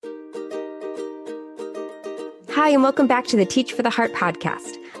Hi, and welcome back to the Teach for the Heart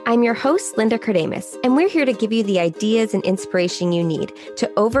podcast. I'm your host, Linda Cardamus, and we're here to give you the ideas and inspiration you need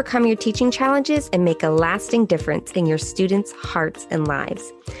to overcome your teaching challenges and make a lasting difference in your students' hearts and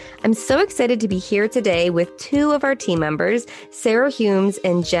lives. I'm so excited to be here today with two of our team members, Sarah Humes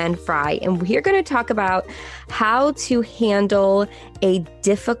and Jen Fry, and we're going to talk about how to handle a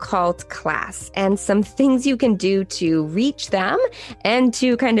difficult class and some things you can do to reach them and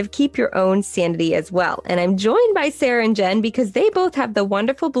to kind of keep your own sanity as well. And I'm joined by Sarah and Jen because they both have the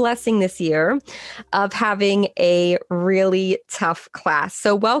wonderful blessing this year of having a really tough class.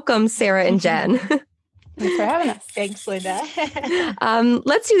 So welcome, Sarah and Jen. Thanks for having us. Thanks, Linda.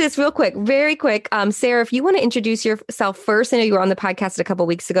 Let's do this real quick, very quick. Sarah, if you want to introduce yourself first, I know you were on the podcast a couple of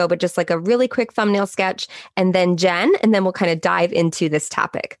weeks ago, but just like a really quick thumbnail sketch, and then Jen, and then we'll kind of dive into this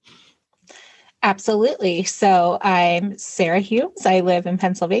topic. Absolutely. So I'm Sarah Humes. I live in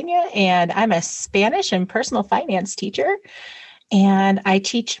Pennsylvania, and I'm a Spanish and personal finance teacher. And I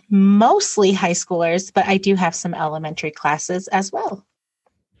teach mostly high schoolers, but I do have some elementary classes as well.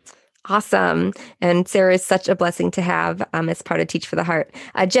 Awesome. And Sarah is such a blessing to have as part of Teach for the Heart.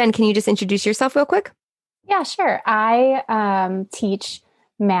 Jen, can you just introduce yourself real quick? Yeah, sure. I teach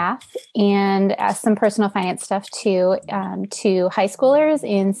math and some personal finance stuff too to high schoolers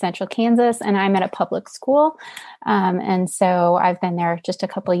in central Kansas, and I'm at a public school. And so I've been there just a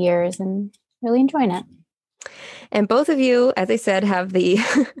couple years and really enjoying it. And both of you, as I said, have the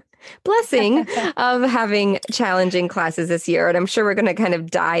blessing of having challenging classes this year. And I'm sure we're going to kind of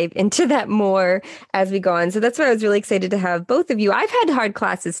dive into that more as we go on. So that's why I was really excited to have both of you. I've had hard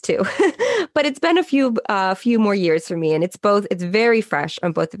classes too, but it's been a few more years for me. And it's very fresh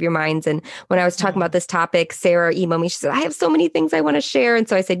on both of your minds. And when I was talking about this topic, Sarah emailed me. She said, I have so many things I want to share. And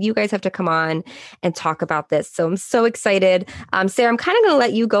so I said, you guys have to come on and talk about this. So I'm so excited. Sarah, I'm kind of going to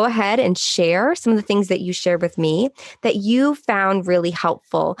let you go ahead and share some of the things that you shared with me that you found really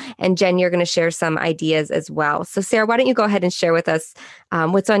helpful. And Jen, you're going to share some ideas as well. So Sarah, why don't you go ahead and share with us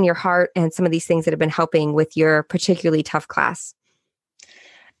what's on your heart and some of these things that have been helping with your particularly tough class?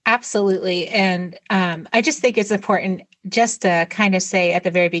 Absolutely. And I just think it's important just to kind of say at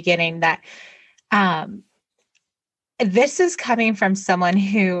the very beginning that this is coming from someone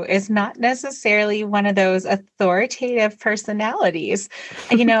who is not necessarily one of those authoritative personalities.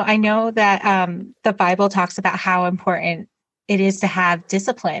 You know, I know that the Bible talks about how important it is to have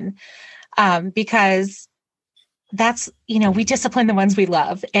discipline because that's, we discipline the ones we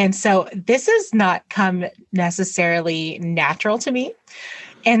love. And so this has not come necessarily natural to me.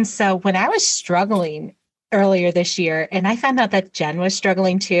 And so when I was struggling earlier this year, and I found out that Jen was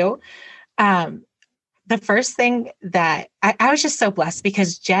struggling too, the first thing that I was just so blessed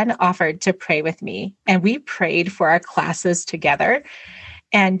because Jen offered to pray with me and we prayed for our classes together.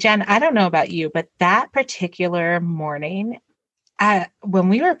 And Jen, I don't know about you, but that particular morning, when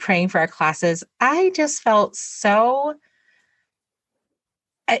we were praying for our classes, it just felt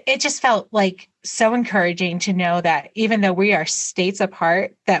like so encouraging to know that even though we are states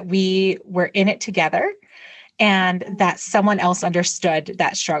apart, that we were in it together and that someone else understood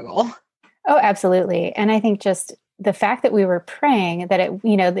that struggle. Oh, absolutely. And I think just the fact that we were praying that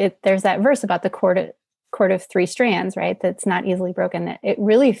there's that verse about the cord of three strands, right? That's not easily broken. That it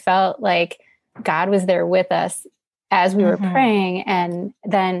really felt like God was there with us as we were praying, and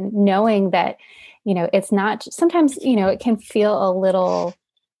then knowing that, it's not, sometimes, it can feel a little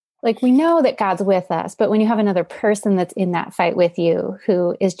like we know that God's with us, but when you have another person that's in that fight with you,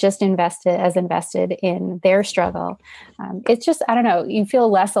 who is just invested in their struggle, it's just, I don't know, you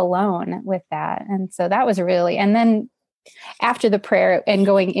feel less alone with that. And so that was really, and then after the prayer and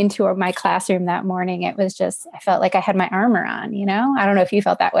going into my classroom that morning, it was just, I felt like I had my armor on, I don't know if you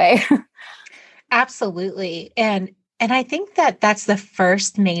felt that way. Absolutely. And I think that that's the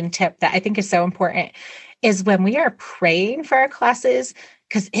first main tip that I think is so important is when we are praying for our classes,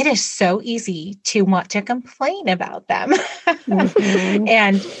 because it is so easy to want to complain about them.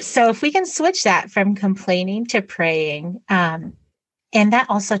 And so if we can switch that from complaining to praying, and that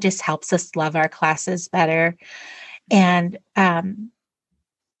also just helps us love our classes better. And,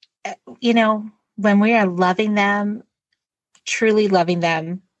 when we are loving them, truly loving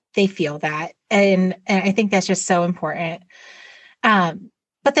them, they feel that. And I think that's just so important.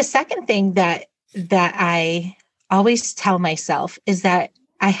 But the second thing that I always tell myself is that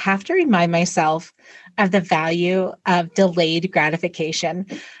I have to remind myself of the value of delayed gratification.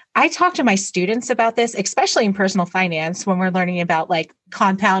 I talk to my students about this, especially in personal finance, when we're learning about like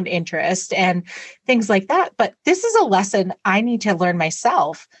compound interest and things like that. But this is a lesson I need to learn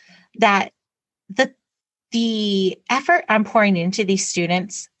myself, that the effort I'm pouring into these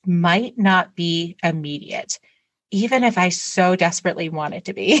students might not be immediate. even if I so desperately want it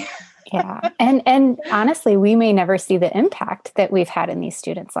to be. Yeah. And honestly, we may never see the impact that we've had in these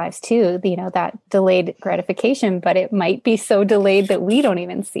students' lives too, that delayed gratification, but it might be so delayed that we don't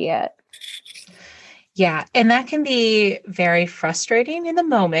even see it. Yeah. And that can be very frustrating in the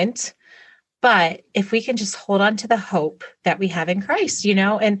moment. But if we can just hold on to the hope that we have in Christ,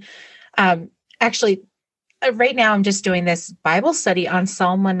 and actually right now I'm just doing this Bible study on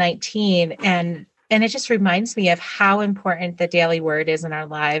Psalm 119, and it just reminds me of how important the daily word is in our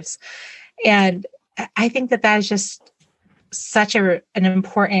lives. And I think that is just such an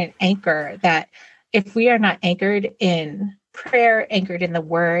important anchor, that if we are not anchored in prayer, anchored in the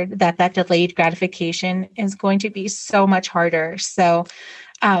word, that delayed gratification is going to be so much harder. So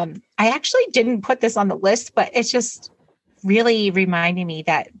I actually didn't put this on the list, but it's just really reminding me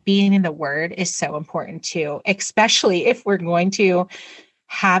that being in the word is so important too, especially if we're going to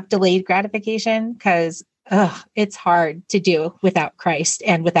have delayed gratification, because it's hard to do without Christ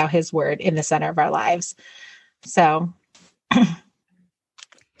and without his word in the center of our lives. So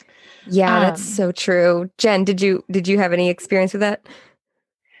yeah, that's so true. Jen, did you have any experience with that?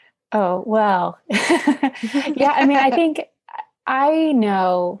 Oh, well, yeah, I mean, I think I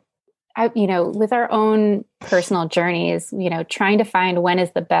know, with our own personal journeys, trying to find when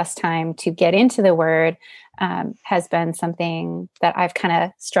is the best time to get into the word has been something that I've kind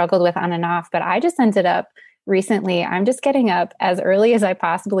of struggled with on and off. But I just ended up recently, I'm just getting up as early as I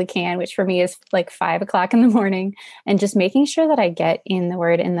possibly can, which for me is like 5 o'clock in the morning, and just making sure that I get in the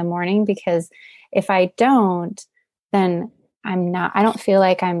word in the morning, because if I don't, then I don't feel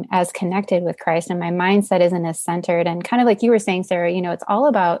like I'm as connected with Christ, and my mindset isn't as centered. And kind of like you were saying, Sarah, it's all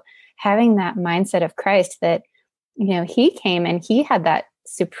about having that mindset of Christ, that, he came and he had that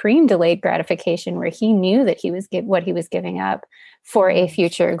supreme delayed gratification where he knew that he was what he was giving up for a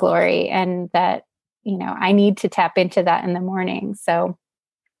future glory, and that, I need to tap into that in the morning. So,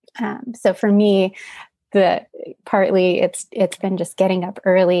 so for me, partly it's been just getting up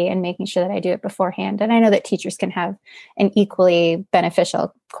early and making sure that I do it beforehand. And I know that teachers can have an equally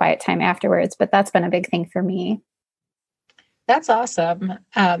beneficial quiet time afterwards, but that's been a big thing for me. That's awesome.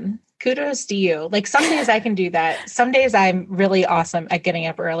 Kudos to you. Like, some days I can do that. Some days I'm really awesome at getting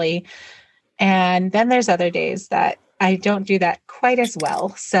up early. And then there's other days that I don't do that quite as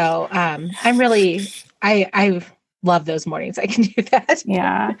well. So I love those mornings I can do that.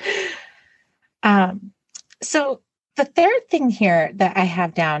 Yeah. So the third thing here that I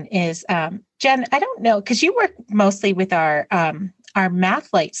have down is, Jen, I don't know, because you work mostly with our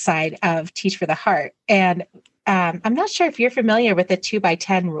Mathlight side of Teach for the Heart. And I'm not sure if you're familiar with the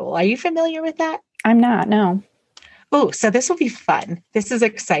 2x10 rule. Are you familiar with that? I'm not, no. Oh, so this will be fun. This is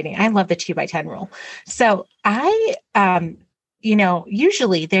exciting. I love the 2x10 rule. So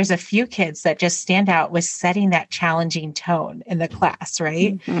usually there's a few kids that just stand out with setting that challenging tone in the class,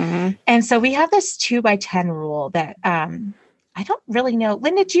 right? Mm-hmm. And so we have this 2x10 rule that I don't really know.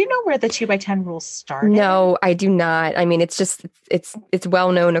 Linda, do you know where the 2x10 rule started? No, I do not. I mean, it's just, it's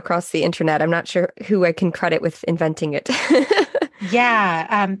well known across the internet. I'm not sure who I can credit with inventing it.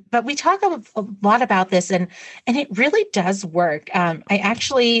 Yeah. But we talk a lot about this, and it really does work. I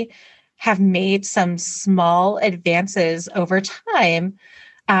actually have made some small advances over time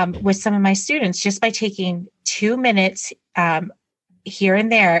with some of my students, just by taking 2 minutes here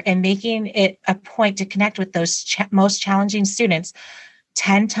and there and making it a point to connect with those most challenging students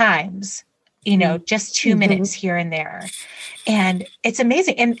 10 times, just 2 minutes here and there. And it's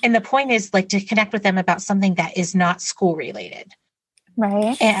amazing. And the point is, like, to connect with them about something that is not school related.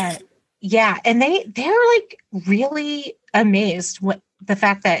 Right. And yeah. And they're like really amazed what the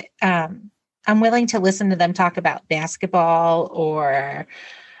fact that I'm willing to listen to them talk about basketball or,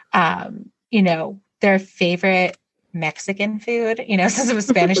 their favorite Mexican food. Since I'm a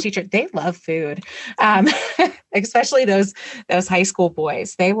Spanish teacher, they love food, especially those high school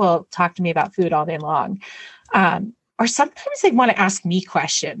boys. They will talk to me about food all day long. Or sometimes they want to ask me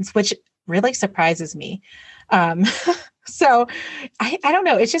questions, which really surprises me. So I don't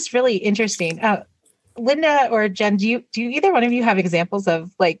know. It's just really interesting. Linda or Jen, do either one of you have examples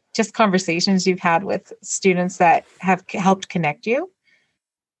of like just conversations you've had with students that have helped connect you?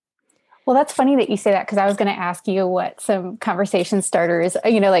 Well, that's funny that you say that, because I was going to ask you what some conversation starters,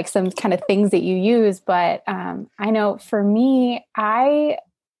 like some kind of things that you use. But I know for me, I've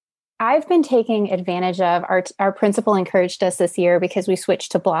been taking advantage of our principal encouraged us this year, because we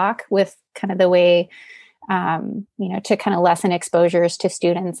switched to block with kind of the way, to kind of lessen exposures to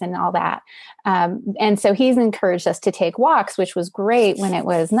students and all that. And so he's encouraged us to take walks, which was great when it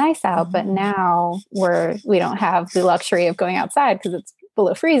was nice out. But now we don't have the luxury of going outside because it's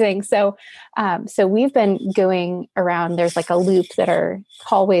below freezing. So, so we've been going around, there's like a loop that our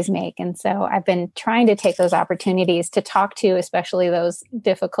hallways make. And so I've been trying to take those opportunities to talk to, especially those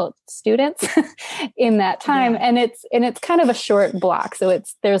difficult students in that time. And it's kind of a short block. So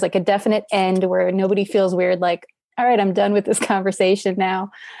there's like a definite end where nobody feels weird, like, all right, I'm done with this conversation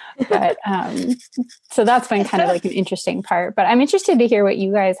now. But so that's been kind of like an interesting part. But I'm interested to hear what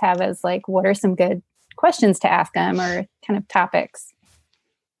you guys have as like, what are some good questions to ask them or kind of topics?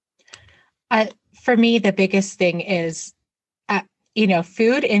 For me, the biggest thing is,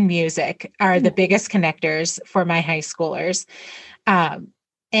 food and music are the biggest connectors for my high schoolers.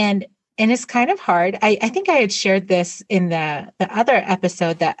 And it's kind of hard. I think I had shared this in the other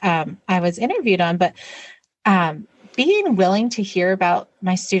episode that I was interviewed on, but being willing to hear about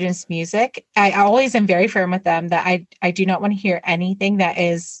my students' music, I always am very firm with them that I do not want to hear anything that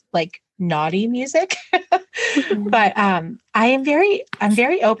is like naughty music. But I'm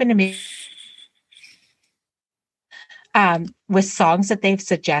very open to me with songs that they've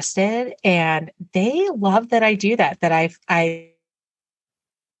suggested, and they love that I do that I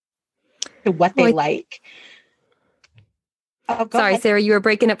what they like. Sorry, ahead. Sarah, you were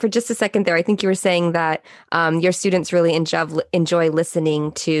breaking up for just a second there. I think you were saying that your students really enjoy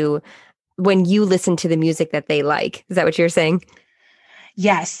listening to when you listen to the music that they like. Is that what you're saying?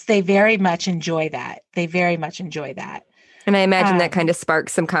 Yes, they very much enjoy that. And I imagine that kind of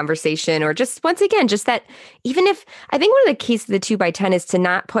sparks some conversation, or just, once again, just that, even if, I think one of the keys to the 2x10 is to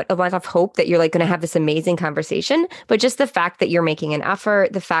not put a lot of hope that you're like going to have this amazing conversation, but just the fact that you're making an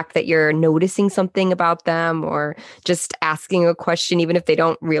effort, the fact that you're noticing something about them, or just asking a question, even if they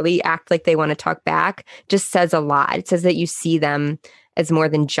don't really act like they want to talk back, just says a lot. It says that you see them as more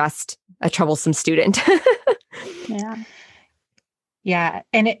than just a troublesome student. Yeah. Yeah.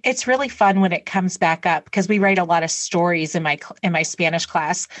 And it's really fun when it comes back up, because we write a lot of stories in my Spanish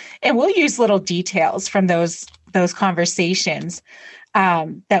class, and we'll use little details from those conversations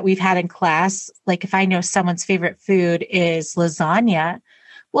that we've had in class. Like if I know someone's favorite food is lasagna,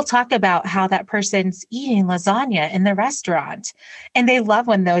 we'll talk about how that person's eating lasagna in the restaurant. And they love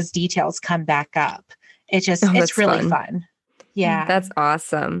when those details come back up. It's really fun. Yeah. That's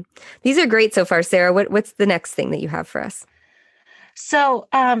awesome. These are great so far, Sarah. What's the next thing that you have for us? So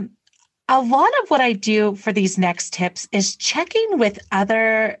a lot of what I do for these next tips is checking with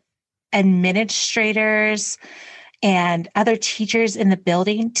other administrators and other teachers in the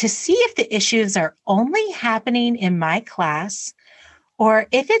building to see if the issues are only happening in my class, or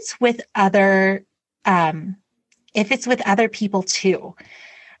if it's with other people too.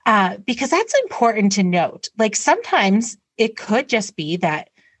 Because that's important to note. Like sometimes it could just be that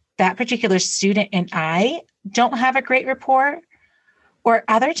particular student and I don't have a great rapport. Or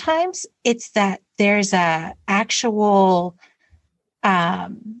other times it's that there's a actual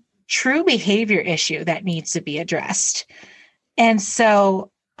true behavior issue that needs to be addressed. And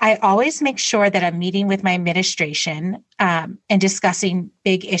so I always make sure that I'm meeting with my administration and discussing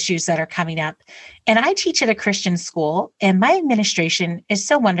big issues that are coming up. And I teach at a Christian school, and my administration is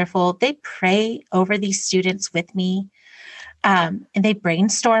so wonderful. They pray over these students with me, and they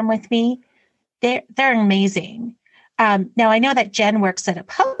brainstorm with me. They're amazing. Now, I know that Jen works at a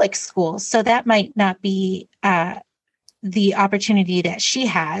public school, so that might not be the opportunity that she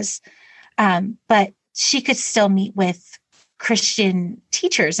has, but she could still meet with Christian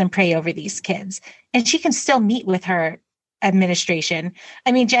teachers and pray over these kids, and she can still meet with her administration.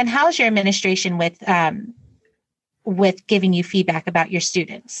 I mean, Jen, how's your administration with giving you feedback about your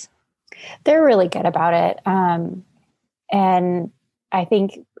students? They're really good about it. And I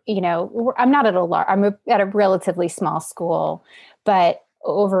think, I'm not I'm at a relatively small school, but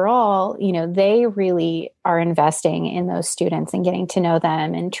overall, they really are investing in those students and getting to know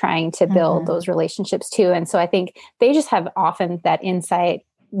them and trying to build those relationships too. And so I think they just have often that insight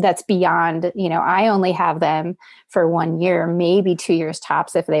that's beyond, I only have them for 1 year, maybe 2 years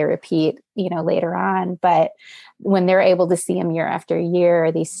tops if they repeat, later on. But when they're able to see them year after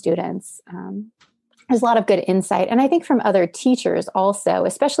year, these students, there's a lot of good insight. And I think from other teachers also,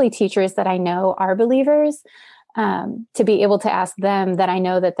 especially teachers that I know are believers, to be able to ask them that I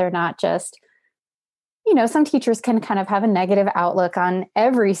know that they're not just, some teachers can kind of have a negative outlook on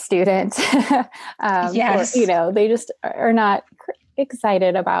every student. Yes. Or, they just are not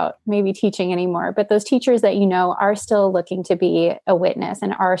excited about maybe teaching anymore. But those teachers that are still looking to be a witness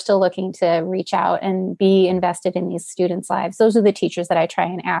and are still looking to reach out and be invested in these students' lives. Those are the teachers that I try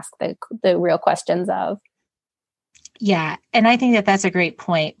and ask the real questions of. Yeah. And I think that that's a great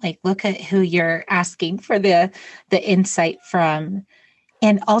point. Like, look at who you're asking for the insight from.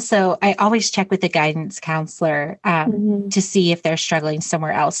 And also, I always check with the guidance counselor Mm-hmm. to see if they're struggling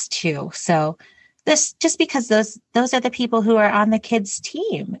somewhere else too. So this just because those are the people who are on the kids'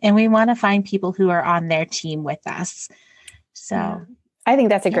 team, and we want to find people who are on their team with us. So Yeah. I think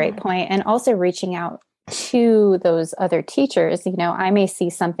that's a great point. And also reaching out to those other teachers. I may see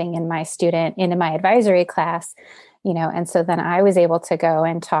something in my student in my advisory class, and so then I was able to go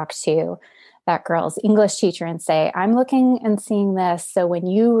and talk to that girl's English teacher and say, I'm looking and seeing this. So when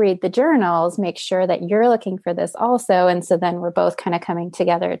you read the journals, make sure that you're looking for this also. And so then we're both kind of coming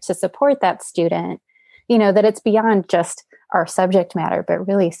together to support that student, that it's beyond just our subject matter, but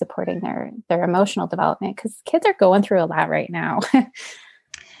really supporting their emotional development, because kids are going through a lot right now.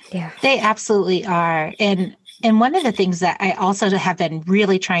 Yeah, they absolutely are. And one of the things that I also have been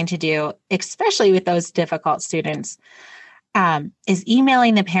really trying to do, especially with those difficult students, is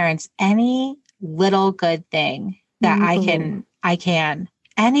emailing the parents any little good thing that I can,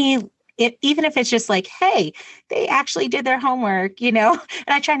 even if it's just like, hey, they actually did their homework, and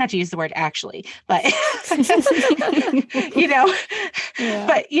I try not to use the word actually, but,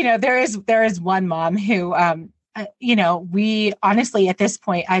 but, there is one mom who, we honestly, at this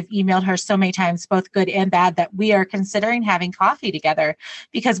point, I've emailed her so many times, both good and bad, that we are considering having coffee together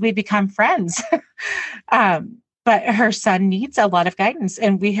because we've become friends. But her son needs a lot of guidance,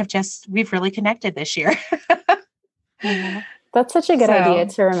 and we've really connected this year. Yeah. That's such a good idea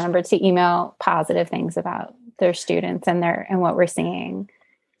to remember to email positive things about their students and what we're seeing,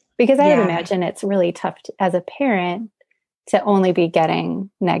 because I would imagine it's really tough as a parent to only be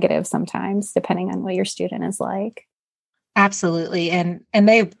getting negative sometimes, depending on what your student is like. Absolutely. And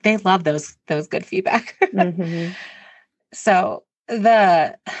they love those good feedback. Mm-hmm. So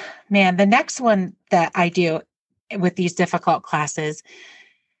the next one that I do with these difficult classes,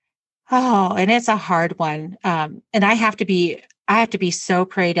 and it's a hard one. And I have to be so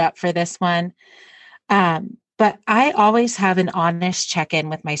prayed up for this one. But I always have an honest check-in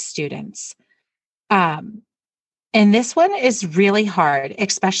with my students. And this one is really hard,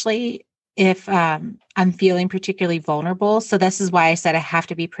 especially if I'm feeling particularly vulnerable. So this is why I said I have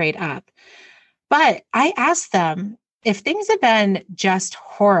to be prayed up. But I ask them, if things have been just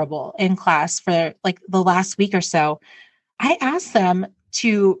horrible in class for like the last week or so, I ask them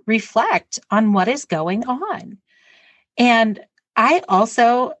to reflect on what is going on. And I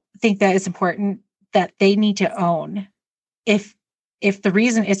also think that it's important that they need to own if the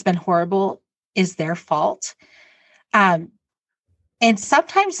reason it's been horrible is their fault. And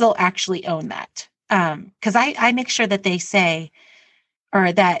sometimes they'll actually own that. Because I make sure that they say,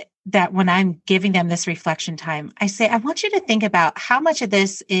 or that when I'm giving them this reflection time, I say, I want you to think about how much of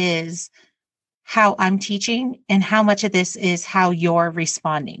this is how I'm teaching and how much of this is how you're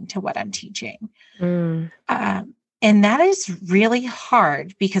responding to what I'm teaching. And that is really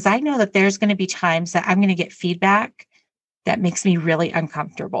hard, because I know that there's going to be times that I'm going to get feedback that makes me really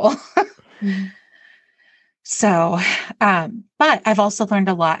uncomfortable. So, but I've also learned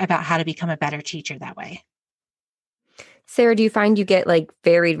a lot about how to become a better teacher that way. Sarah, do you find you get like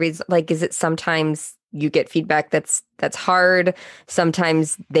varied is it sometimes you get feedback that's hard,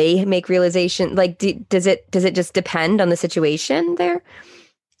 sometimes they make realization, does it just depend on the situation there?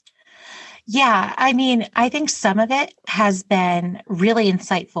 Yeah, I mean, I think some of it has been really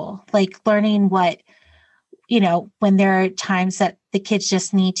insightful, like learning what, when there are times that the kids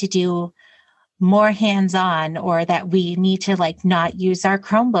just need to do more hands-on, or that we need to not use our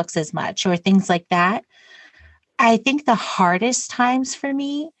Chromebooks as much, or things like that. I think the hardest times for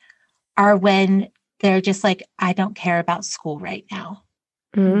me are when they're just like, I don't care about school right now.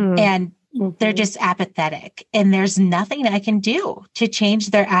 And they're just apathetic, and there's nothing I can do to change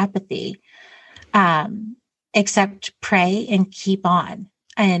their apathy, except pray and keep on.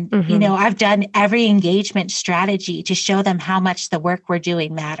 And, I've done every engagement strategy to show them how much the work we're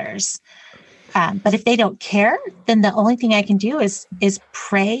doing matters. But if they don't care, then the only thing I can do is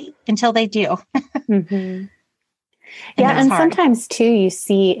pray until they do. Yeah. And sometimes too, you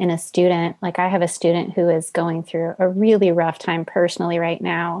see in a student, like I have a student who is going through a really rough time personally right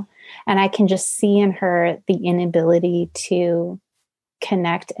now. And I can just see in her the inability to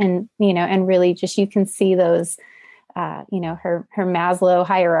connect and, and really just, you can see those, her Maslow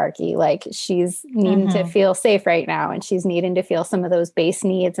hierarchy, like she's needing to feel safe right now. And she's needing to feel some of those base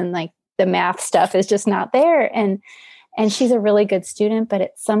needs, and the math stuff is just not there. And she's a really good student,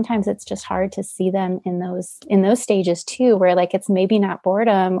 but sometimes it's just hard to see them in those stages too, where it's maybe not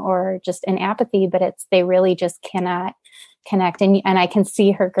boredom or just an apathy, but they really just cannot connect. And I can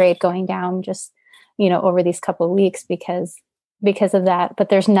see her grade going down just, over these couple of weeks, because because of that. But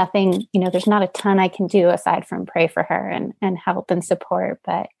there's nothing, there's not a ton I can do aside from pray for her and help and support.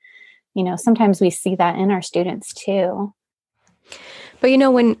 But, sometimes we see that in our students too. But,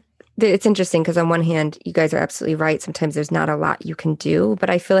 when it's interesting because on one hand, you guys are absolutely right. Sometimes there's not a lot you can do, but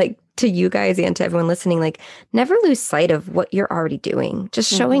I feel like to you guys and to everyone listening, like never lose sight of what you're already doing.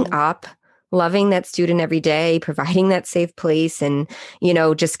 Just showing up, loving that student every day, providing that safe place, and,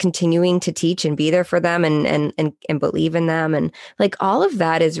 just continuing to teach and be there for them and believe in them. And like all of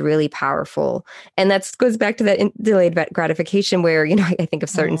that is really powerful. And that goes back to that delayed gratification where, I think of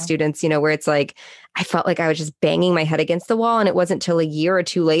certain students, where it's like, I felt like I was just banging my head against the wall. And it wasn't till a year or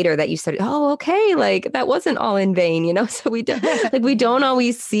two later that you said, oh, okay, like that wasn't all in vain, So we don't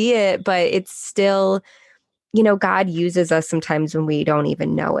always see it, but it's still, God uses us sometimes when we don't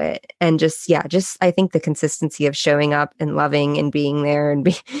even know it. And just I think the consistency of showing up and loving and being there and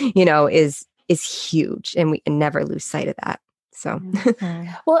is huge. And we never lose sight of that. So,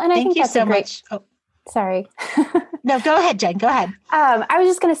 well, and I think you that's so much. Oh, sorry. No, go ahead, Jen, go ahead. I was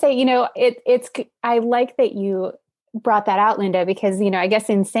just going to say, I like that you brought that out, Linda, because, I guess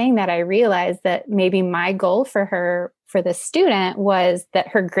in saying that, I realized that maybe my goal for the student was that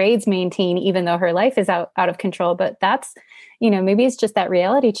her grades maintain, even though her life is out of control. But that's, maybe it's just that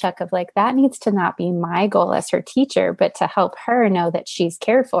reality check of like, that needs to not be my goal as her teacher, but to help her know that she's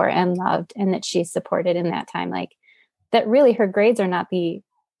cared for and loved and that she's supported in that time. Like that really her grades are not the,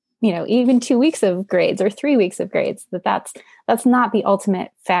 even 2 weeks of grades or 3 weeks of grades, that's not the ultimate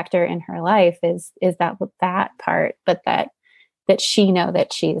factor in her life is that part, but that she know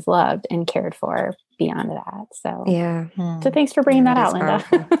that she's loved and cared for beyond that. So, So thanks for bringing that out, Linda.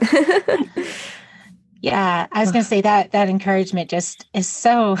 Yeah. I was going to say that encouragement just is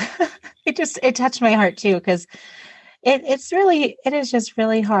so, it touched my heart too. Cause it is just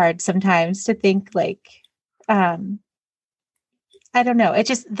really hard sometimes to think like, I don't know.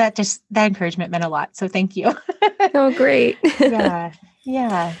 That encouragement meant a lot. So thank you. Oh, great. Yeah.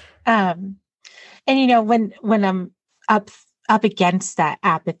 Yeah. And when I'm up against that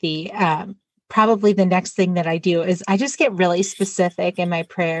apathy, probably the next thing that I do is I just get really specific in my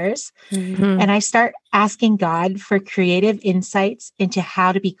prayers and I start asking God for creative insights into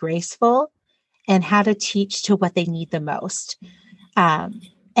how to be graceful and how to teach to what they need the most.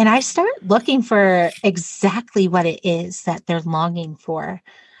 And I start looking for exactly what it is that they're longing for,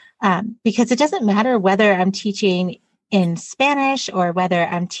 because it doesn't matter whether I'm teaching in Spanish or whether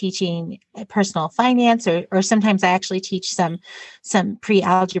I'm teaching personal finance, or sometimes I actually teach some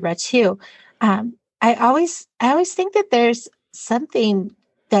pre-algebra too. I always think that there's something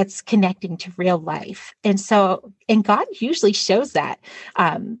that's connecting to real life, and God usually shows that.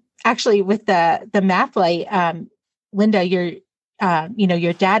 Actually, with the Math Light, Linda,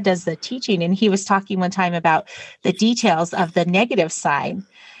 your dad does the teaching, and he was talking one time about the details of the negative sign.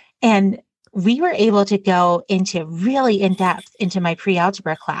 And we were able to go into really in depth into my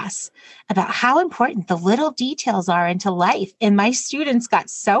pre-algebra class about how important the little details are into life. And my students got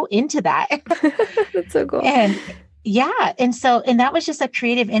so into that. That's so cool. And that was just a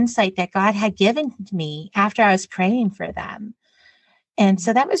creative insight that God had given me after I was praying for them. And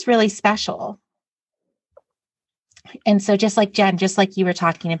so that was really special. And so just like Jen, just like you were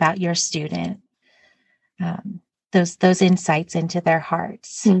talking about your student, those insights into their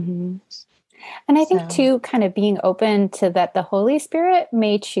hearts. Mm-hmm. And I think too, kind of being open to that the Holy Spirit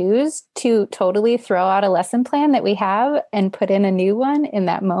may choose to totally throw out a lesson plan that we have and put in a new one in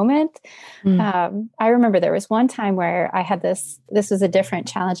that moment. I remember there was one time where I had this was a different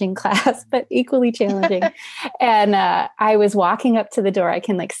challenging class, but equally challenging. And I was walking up to the door. I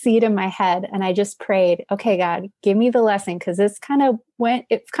can like see it in my head. And I just prayed, okay, God, give me the lesson. Cause it kind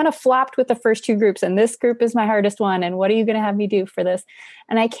of flopped with the first two groups. And this group is my hardest one. And what are you going to have me do for this?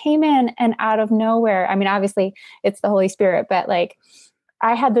 And I came in and out of nowhere, I mean, obviously it's the Holy Spirit, but like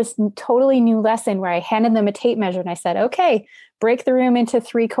I had this totally new lesson where I handed them a tape measure and I said, okay, break the room into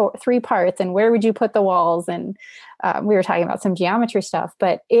three parts. And where would you put the walls? And we were talking about some geometry stuff,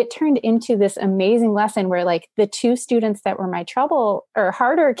 but it turned into this amazing lesson where like the two students that were my trouble or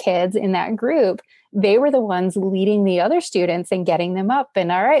harder kids in that group, they were the ones leading the other students and getting them up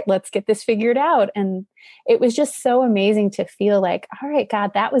and all right, let's get this figured out. And it was just so amazing to feel like, all right,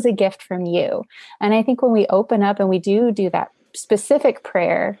 God, that was a gift from you. And I think when we open up and we do that specific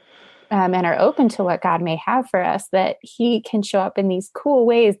prayer and are open to what God may have for us, that he can show up in these cool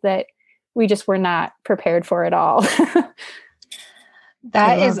ways that we just were not prepared for at all.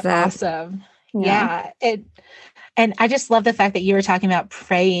 That is awesome. Yeah. And I just love the fact that you were talking about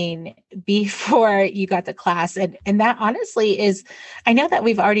praying before you got to class. And that honestly is, I know that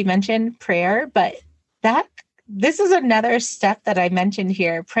we've already mentioned prayer, but this is another step that I mentioned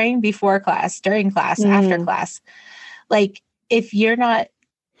here, praying before class, during class, after class. Like, if you're not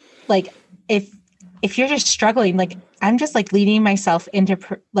like, if you're just struggling, like, I'm just like leading myself into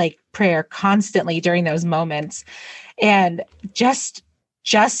prayer constantly during those moments. And just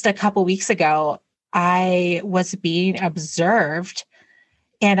a couple weeks ago, I was being observed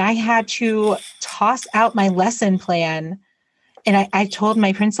and I had to toss out my lesson plan. And I told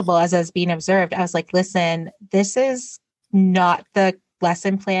my principal as I was being observed, I was like, listen, this is not the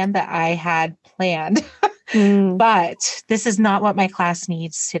lesson plan that I had planned, but this is not what my class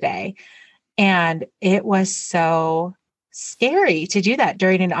needs today. And it was so scary to do that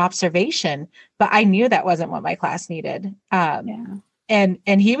during an observation, but I knew that wasn't what my class needed. And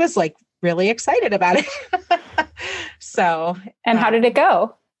he was like really excited about it. So, and how did it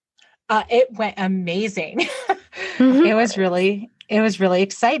go? It went amazing. It was really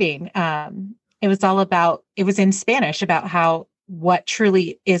exciting. It was in Spanish about what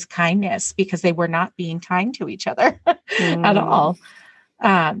truly is kindness, because they were not being kind to each other at all.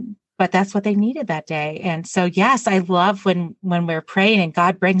 But that's what they needed that day. And so, yes, I love when we're praying and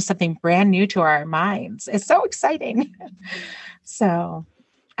God brings something brand new to our minds. It's so exciting. So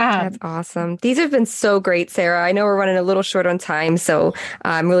that's awesome. These have been so great, Sarah. I know we're running a little short on time, so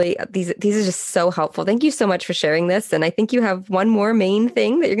really, these are just so helpful. Thank you so much for sharing this. And I think you have one more main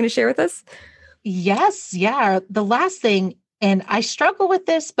thing that you're going to share with us. Yes. Yeah. The last thing, and I struggle with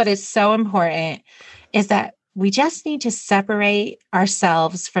this, but it's so important, is that we just need to separate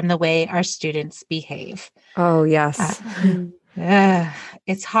ourselves from the way our students behave. Oh, yes.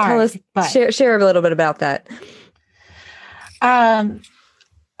 It's hard. But share a little bit about that.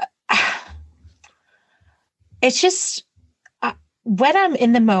 It's just when I'm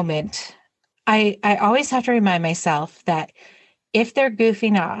in the moment, I always have to remind myself that if they're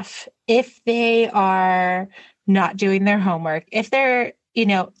goofing off, if they are not doing their homework, if they're,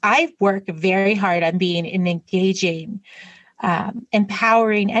 I work very hard on being an engaging,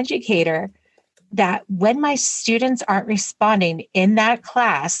 empowering educator, that when my students aren't responding in that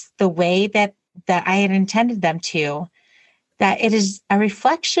class the way that I had intended them to, that it is a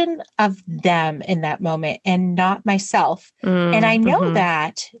reflection of them in that moment and not myself. And I know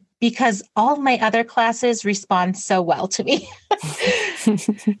that because all my other classes respond so well to me.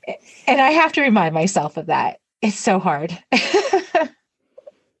 And I have to remind myself of that. It's so hard.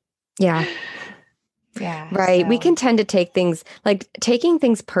 Yeah. Yeah. Right. So. We can tend to taking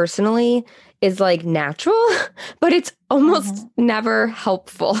things personally is like natural, but it's almost never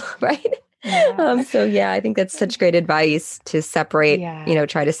helpful. Right. Yeah. So I think that's such great advice to separate,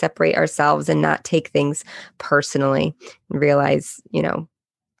 try to separate ourselves and not take things personally and realize,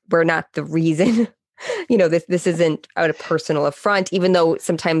 we're not the reason, this isn't a personal affront, even though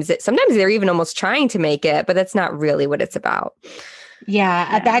sometimes they're even almost trying to make it, but that's not really what it's about.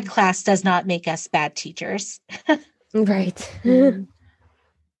 Yeah. A bad class does not make us bad teachers. Right.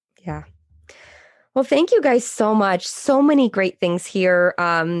 Yeah. Well, thank you guys so much. So many great things here.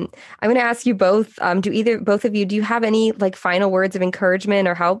 I'm going to ask you both, both of you, do you have any final words of encouragement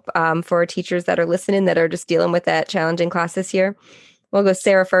or help for our teachers that are listening that are just dealing with that challenging class this year? We'll go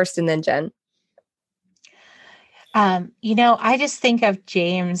Sarah first and then Jen. I just think of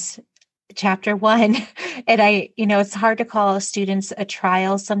James chapter 1, and it's hard to call students a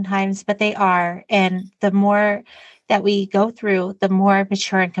trial sometimes, but they are. And the more that we go through, the more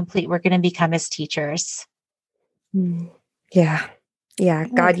mature and complete we're going to become as teachers. Yeah. Yeah.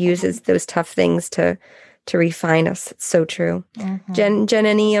 God uses those tough things to refine us. It's so true. Jen,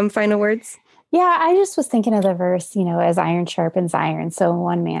 any final words? Yeah, I just was thinking of the verse, as iron sharpens iron, so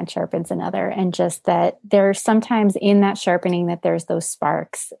one man sharpens another. And just that there's sometimes in that sharpening that there's those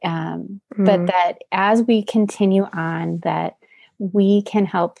sparks. But that as we continue on, that we can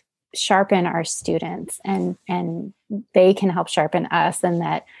help sharpen our students and they can help sharpen us, and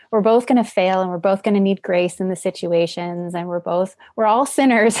that we're both going to fail and we're both going to need grace in the situations, and we're all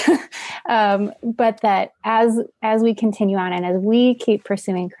sinners. But that as we continue on and as we keep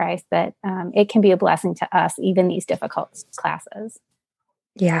pursuing Christ, that it can be a blessing to us, even these difficult classes.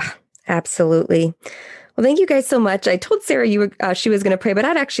 Yeah, absolutely. Well, thank you guys so much. I told Sarah she was going to pray, but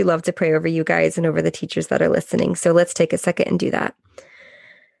I'd actually love to pray over you guys and over the teachers that are listening. So let's take a second and do that.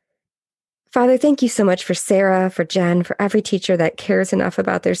 Father, thank you so much for Sarah, for Jen, for every teacher that cares enough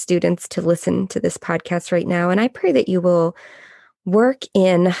about their students to listen to this podcast right now. And I pray that you will work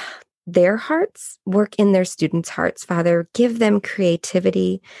in their hearts, work in their students' hearts, Father. Give them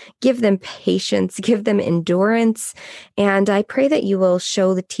creativity, give them patience, give them endurance. And I pray that you will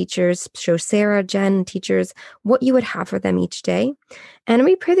show the teachers, show Sarah, Jen, teachers, what you would have for them each day. And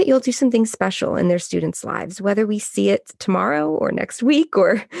we pray that you'll do something special in their students' lives, whether we see it tomorrow or next week,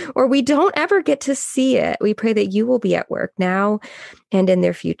 or we don't ever get to see it. We pray that you will be at work now and in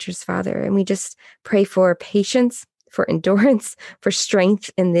their futures, Father. And we just pray for patience, for endurance, for strength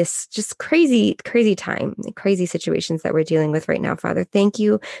in this just crazy, crazy time, crazy situations that we're dealing with right now, Father. Thank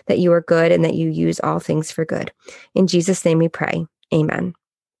you that you are good and that you use all things for good. In Jesus' name we pray. Amen.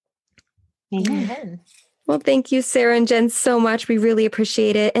 Amen. Well, thank you, Sarah and Jen, so much. We really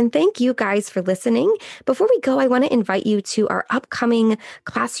appreciate it. And thank you guys for listening. Before we go, I want to invite you to our upcoming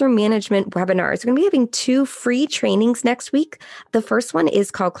classroom management webinars. We're going to be having 2 free trainings next week. The first one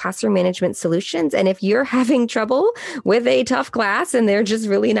is called Classroom Management Solutions. And if you're having trouble with a tough class and they're just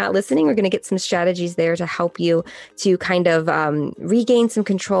really not listening, we're going to get some strategies there to help you to kind of regain some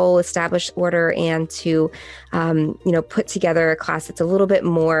control, establish order, and to put together a class that's a little bit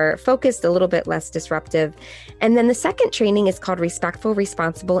more focused, a little bit less disruptive. And then the second training is called Respectful,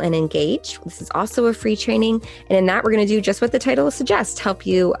 Responsible, and Engaged. This is also a free training. And in that, we're going to do just what the title suggests, help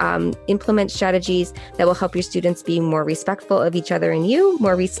you implement strategies that will help your students be more respectful of each other and you,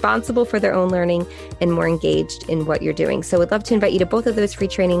 more responsible for their own learning, and more engaged in what you're doing. So we'd love to invite you to both of those free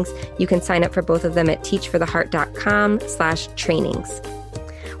trainings. You can sign up for both of them at teachfortheheart.com/trainings.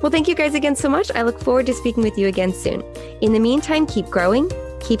 Well, thank you guys again so much. I look forward to speaking with you again soon. In the meantime, keep growing,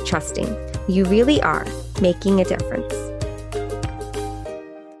 keep trusting. You really are making a difference.